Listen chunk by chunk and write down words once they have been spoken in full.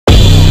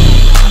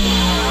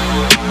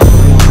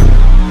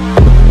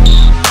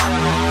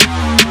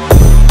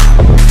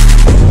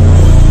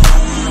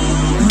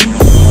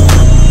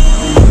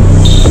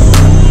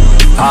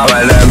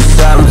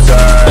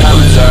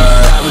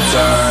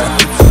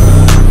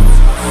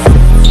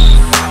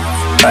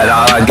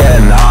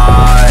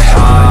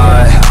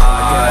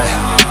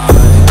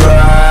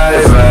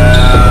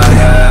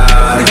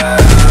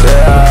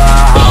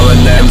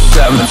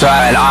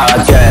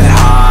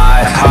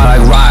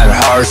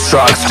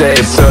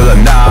deep through the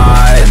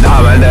night.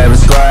 Now my name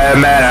is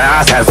screaming and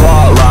asking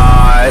for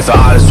life.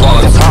 I just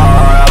wanna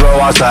turn up and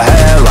watch the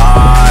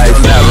headlights.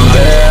 Never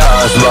been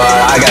us, but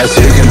I guess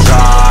you can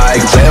try.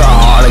 Take my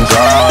heart and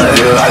girl, if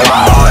you like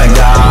my heart and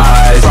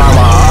guys. Find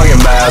my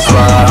hugging mess,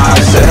 but I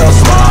still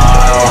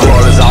smile.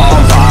 World is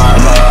on fire,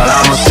 but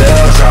I'ma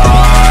still try.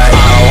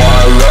 I don't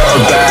wanna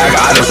look back,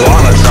 I just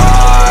wanna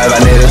drive. I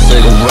need a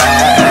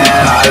cigarette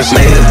and I just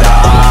need to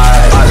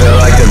die. I feel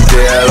like a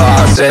deer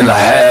lost in the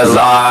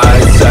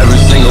headlights.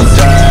 Every single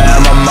day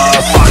I'm a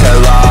motherfucking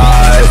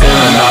life. In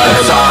the night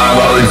time,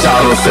 only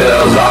time I feel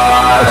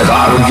alive.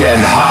 I'm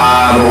getting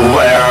high, but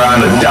where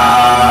I'm to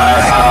die.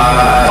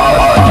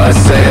 All I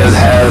see is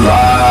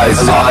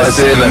headlights. All I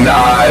see in the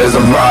night is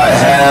a bright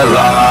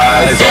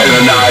headlights. In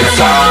the night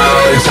time,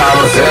 only time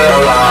I feel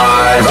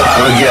alive.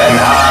 I'm getting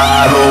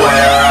high, but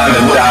where I'm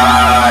to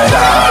die.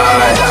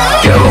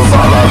 Give a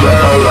fuck about the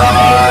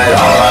light.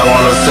 All I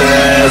wanna see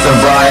is a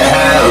bright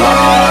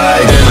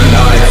headlight. In the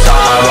night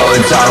time,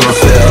 only time I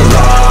feel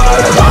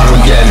alive. I'm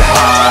getting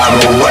high,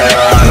 but where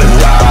I'm to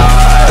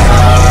die.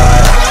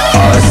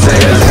 All I see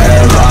is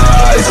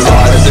headlights.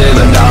 All I see in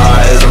the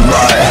night is a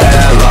bright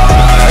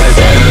headlights.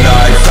 In the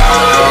night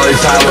time, only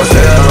time I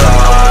feel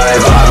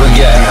alive. I'm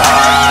getting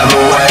high,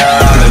 but where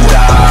I'm to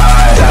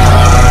die.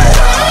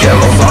 Give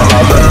a fuck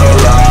about the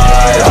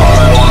light. All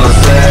I wanna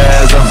see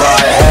is a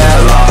bright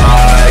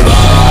headlight.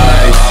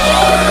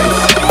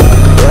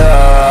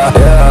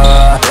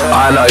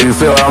 I know you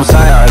feel what I'm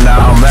saying right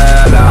now,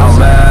 man.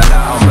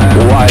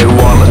 Why you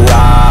wanna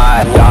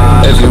die?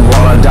 If you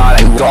wanna die,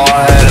 then go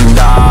ahead and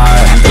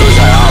die. You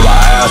say I'm my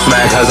ass,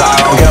 man, cause I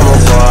don't give a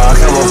fuck.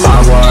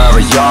 I'm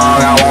forever young,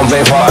 I won't be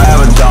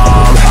forever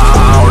dumb.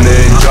 I don't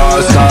need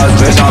drugs, cause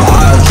bitch I'm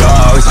high on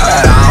drugs.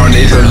 And I don't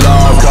need your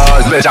love,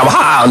 cause bitch I'm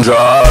high on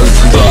drugs.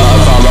 Blood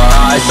from my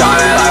eyes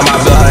shining like my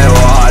bloody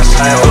watch.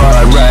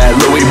 Blood red,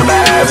 Louis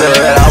bag, fill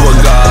it up with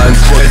guns.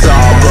 It's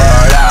all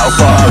blurred out,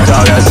 fucked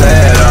up, I see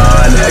it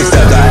on.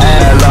 Except the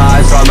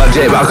headlights from the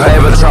Jeep, I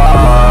crave a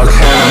truck.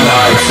 In the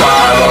night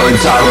time, only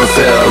time I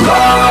feel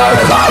alive.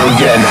 I'm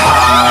getting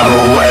high,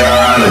 but where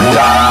I'm to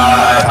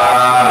die.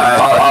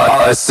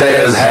 All I see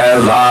is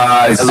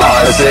headlights. All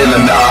I see in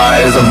the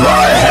night is a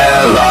bright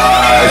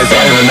headlights.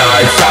 In the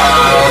night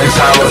time, only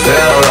time I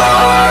feel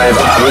alive.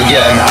 I'm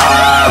getting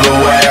high, but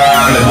where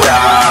I'm to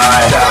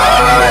die.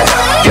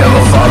 Give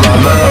a fuck about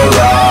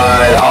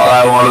moonlight. All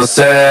I wanna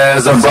see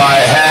is a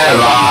bright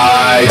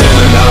headlight. In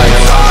the night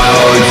time,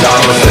 only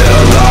time I feel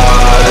alive.